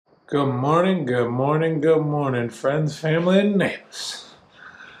Good morning, good morning, good morning, friends, family, and neighbors.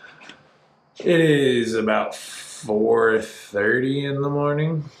 It is about 4:30 in the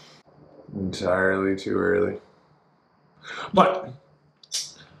morning. Entirely too early. But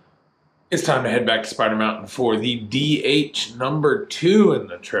it's time to head back to Spider Mountain for the DH number 2 in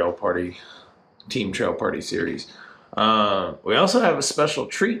the Team Trail Party series. We also have a special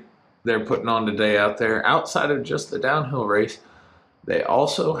treat they're putting on today out there. Outside of just the downhill race, they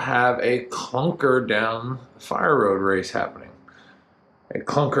also have a clunker down the fire road race happening. A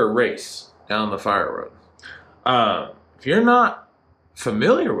clunker race down the fire road. If you're not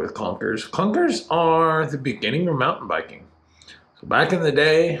familiar with clunkers, clunkers are the beginning of mountain biking. So back in the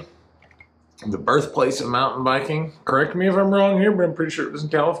day, the birthplace of mountain biking, correct me if I'm wrong here, but I'm pretty sure it was in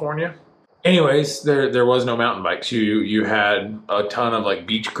California. Anyways, there was no mountain bikes. You had a ton of like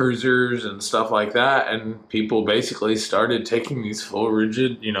beach cruisers and stuff like that, and people basically started taking these full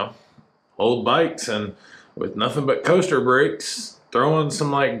rigid, old bikes and with nothing but coaster brakes, throwing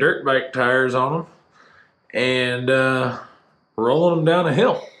some like dirt bike tires on them, and rolling them down a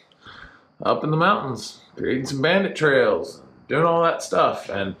hill up in the mountains, creating some bandit trails, doing all that stuff.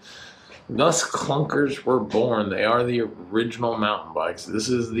 And thus clunkers were born. They are the original mountain bikes. This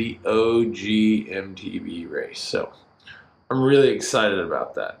is the OG MTB race. So I'm really excited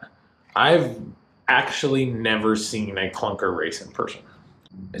about that. I've actually never seen a clunker race in person.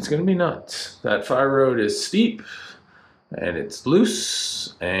 It's gonna be nuts. That fire road is steep and it's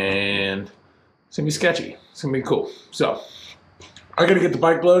loose and it's gonna be sketchy. It's gonna be cool. So I gotta get the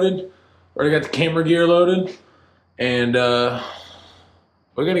bike loaded. Already got the camera gear loaded, and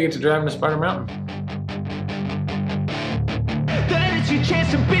we're gonna get to driving to Spider Mountain.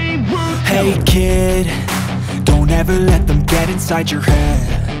 Hey kid, don't ever let them get inside your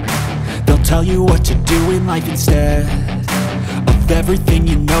head. They'll tell you what to do in life instead of everything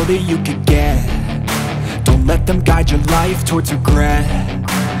you know that you could get. Don't let them guide your life towards regret.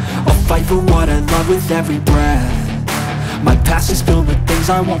 I'll fight for what I love with every breath. My past is filled with things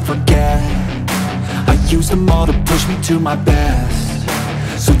I won't forget. I use them all to push me to my best.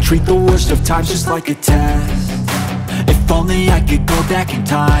 So treat the worst of times just like a test. If only I could go back in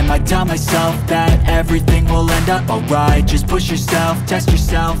time, I'd tell myself that everything will end up alright. Just push yourself, test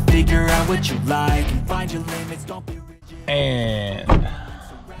yourself, figure out what you like, and find your limits, don't be rigid. And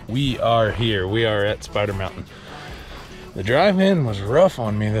we are here. We are at Spider Mountain. The drive-in was rough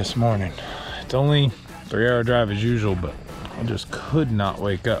on me this morning. It's only a 3-hour drive as usual, but I just could not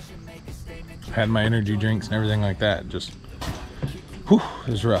wake up. Had my energy drinks and everything like that. Just, whew,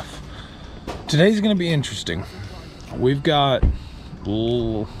 it was rough. Today's gonna be interesting. We've got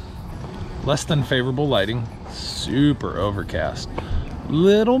less than favorable lighting, super overcast.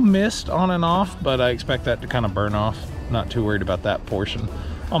 Little mist on and off, but I expect that to kind of burn off. Not too worried about that portion.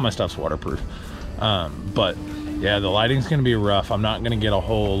 All my stuff's waterproof. But yeah, the lighting's gonna be rough. I'm not gonna get a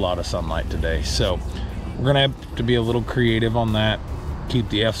whole lot of sunlight today. So we're gonna have to be a little creative on that. Keep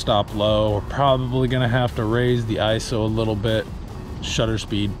the f-stop low. We're probably gonna have to raise the ISO a little bit. Shutter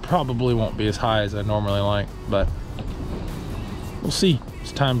speed probably won't be as high as I normally like, but we'll see.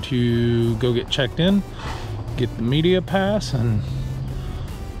 It's time to go get checked in, get the media pass, and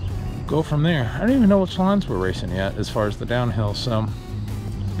go from there. I don't even know which lines we're racing yet as far as the downhill, so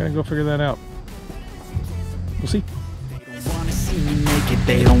gotta go figure that out. We'll see.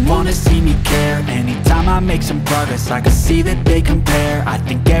 They don't wanna see me care. Anytime I make some progress, I can see that they compare. I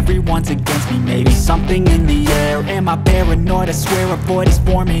think everyone's against me, maybe something in the air. Am I paranoid? I swear a void is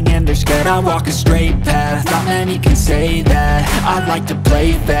forming and they're scared. I walk a straight path, not many can say that. I like to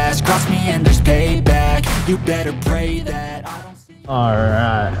play fast, cross me and there's payback. You better pray that I don't see. All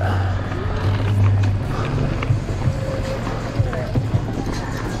right.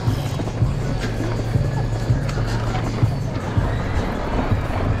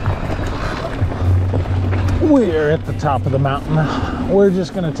 We're at the top of the mountain. We're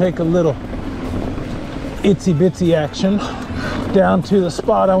just gonna take a little itsy bitsy action down to the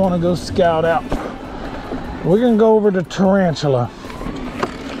spot I wanna go scout out. We're gonna go over to Tarantula.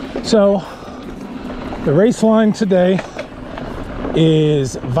 So the race line today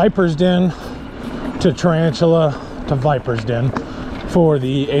is Viper's Den to Tarantula to Viper's Den for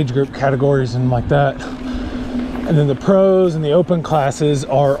the age group categories and like that. And then the pros and the open classes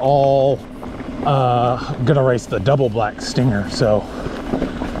are all gonna race the double black stinger. So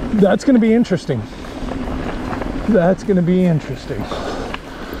that's gonna be interesting. That's gonna be interesting.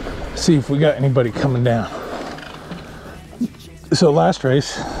 See if we got anybody coming down. So last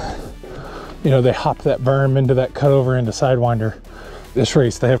race, they hopped that berm into that cutover into Sidewinder. This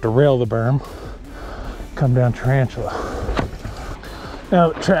race, they have to rail the berm, come down Tarantula. Now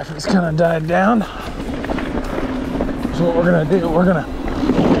that traffic's kind of died down, so what we're gonna do, we're gonna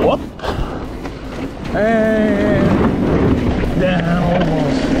whoop and down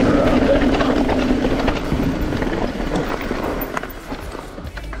almost around there.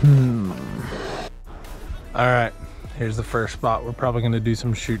 All right, here's the first spot. We're probably gonna do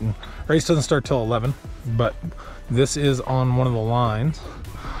some shooting. Race doesn't start till 11, but this is on one of the lines,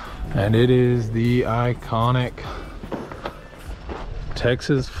 and it is the iconic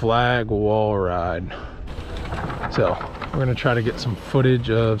Texas flag wall ride. So we're gonna try to get some footage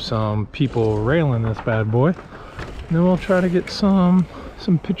of some people railing this bad boy, and then we'll try to get some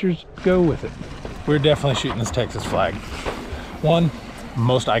pictures to go with it. We're definitely shooting this Texas flag. One,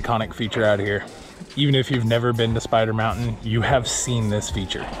 most iconic feature out here. Even if you've never been to Spider Mountain, you have seen this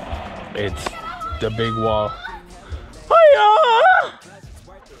feature. It's the big wall. Hiya!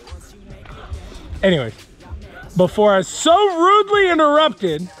 Anyway, before I was so rudely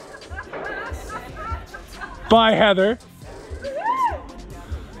interrupted by Heather,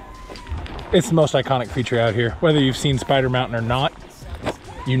 it's the most iconic feature out here. Whether you've seen Spider Mountain or not,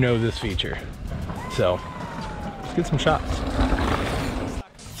 you know this feature. So, let's get some shots.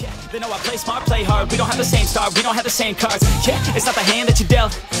 They know I play smart, play hard. We don't have the same start, we don't have the same cards. Yeah, it's not the hand that you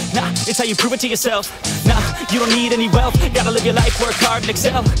dealt. Nah, it's how you prove it to yourself. Nah, you don't need any wealth. Gotta live your life, work hard and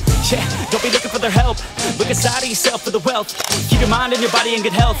excel. Yeah, don't be looking for their help. Look inside of yourself for the wealth. Keep your mind and your body in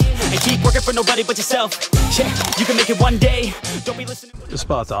good health, and keep working for nobody but yourself. Yeah, you can make it one day. Don't be listening. This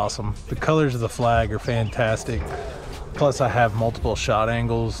spot's awesome. The colors of the flag are fantastic. Plus I have multiple shot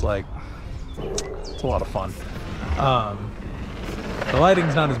angles. Like, it's a lot of fun. The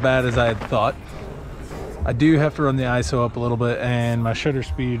lighting's not as bad as I had thought. I do have to run the ISO up a little bit, and my shutter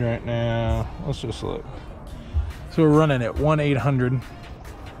speed right now, let's just look. So we're running at 1/800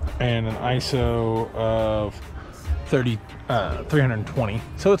 and an ISO of 320.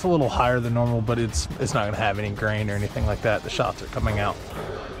 So it's a little higher than normal, but it's not gonna have any grain or anything like that. The shots are coming out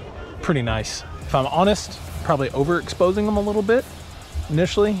pretty nice. If I'm honest, probably overexposing them a little bit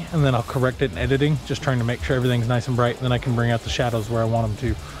initially, and then I'll correct it in editing, just trying to make sure everything's nice and bright, and then I can bring out the shadows where I want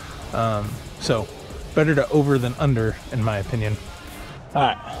them to. So better to over than under, in my opinion. All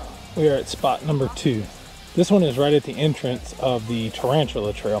right, we are at spot number 2. This one is right at the entrance of the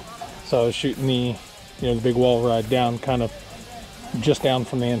Tarantula Trail. So I was shooting the big wall ride down, kind of just down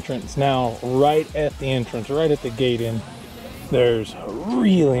from the entrance. Now, right at the entrance, right at the gate in, there's a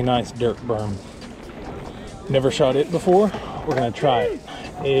really nice dirt berm. Never shot it before. We're gonna try it.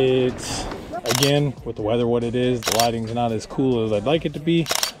 It's, again, with the weather what it is, the lighting's not as cool as I'd like it to be,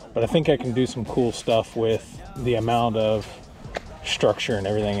 but I think I can do some cool stuff with the amount of structure and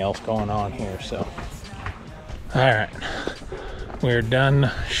everything else going on here. So, all right, we're done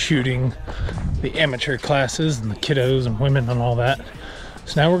shooting the amateur classes and the kiddos and women and all that.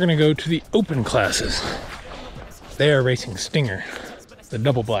 So now we're gonna go to the open classes. They are racing Stinger, the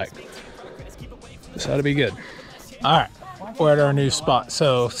double black. This ought to be good. All right, we're at our new spot.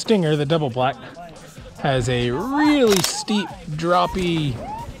 So Stinger, the double black, has a really steep, droppy,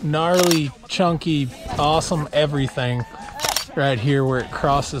 gnarly, chunky, awesome everything right here where it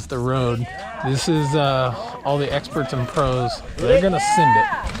crosses the road. This is all the experts and pros. They're gonna send it.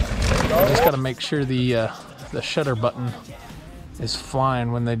 I just gotta make sure the shutter button is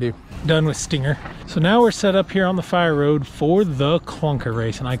flying when they do. Done with Stinger. So now we're set up here on the fire road for the Klunker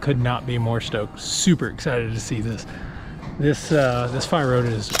race, and I could not be more stoked. Super excited to see this. This fire road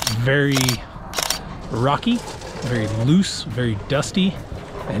is very rocky, very loose, very dusty,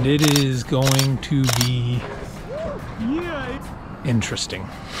 and it is going to be interesting.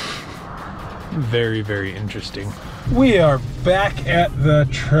 Very, very interesting. We are back at the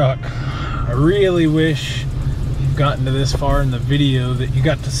truck. I really wish you've gotten to this far in the video that you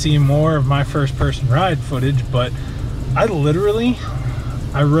got to see more of my first person ride footage, but I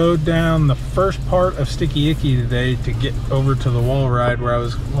rode down the first part of Sticky Icky today to get over to the wall ride where I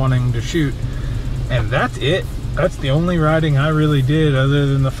was wanting to shoot, and that's it. That's the only riding I really did other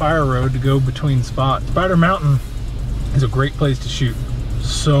than the fire road to go between spots. Spider Mountain is a great place to shoot.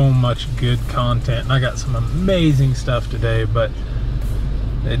 So much good content, and I got some amazing stuff today, but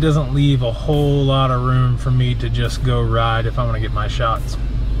it doesn't leave a whole lot of room for me to just go ride if I want to get my shots.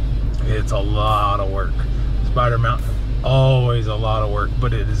 It's a lot of work. Spider Mountain, always a lot of work,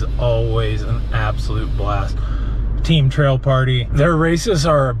 but it is always an absolute blast. Team Trail Party, their races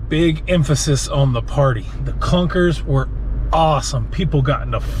are a big emphasis on the party. The Klunkers were awesome. People got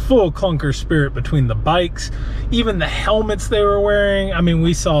into full Klunker spirit between the bikes, even the helmets they were wearing. I mean,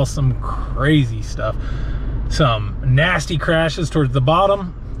 we saw some crazy stuff. Some nasty crashes towards the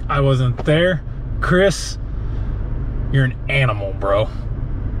bottom. I wasn't there. Chris You're an animal, bro.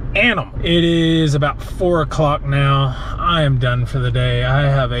 Animal. It is about 4 o'clock now. I am done for the day. I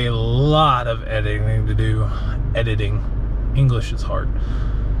have a lot of editing to do. Editing. English is hard.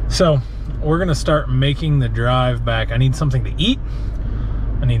 So we're gonna start making the drive back. I need something to eat.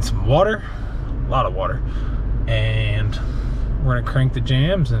 I need some water, a lot of water, and we're gonna crank the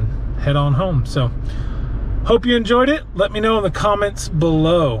jams and head on home. So hope you enjoyed it. Let me know in the comments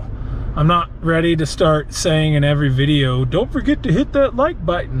below. I'm not ready to start saying in every video, don't forget to hit that like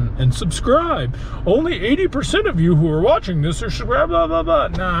button and subscribe. Only 80% of you who are watching this are subscribed, blah, blah, blah.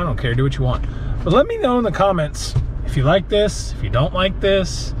 Nah, I don't care, do what you want. But let me know in the comments if you like this, if you don't like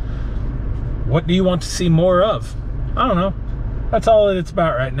this. What do you want to see more of? I don't know. That's all that it's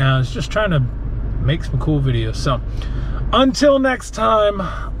about right now, is just trying to make some cool videos. So until next time,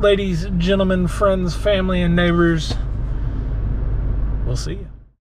 ladies, gentlemen, friends, family, and neighbors, we'll see you.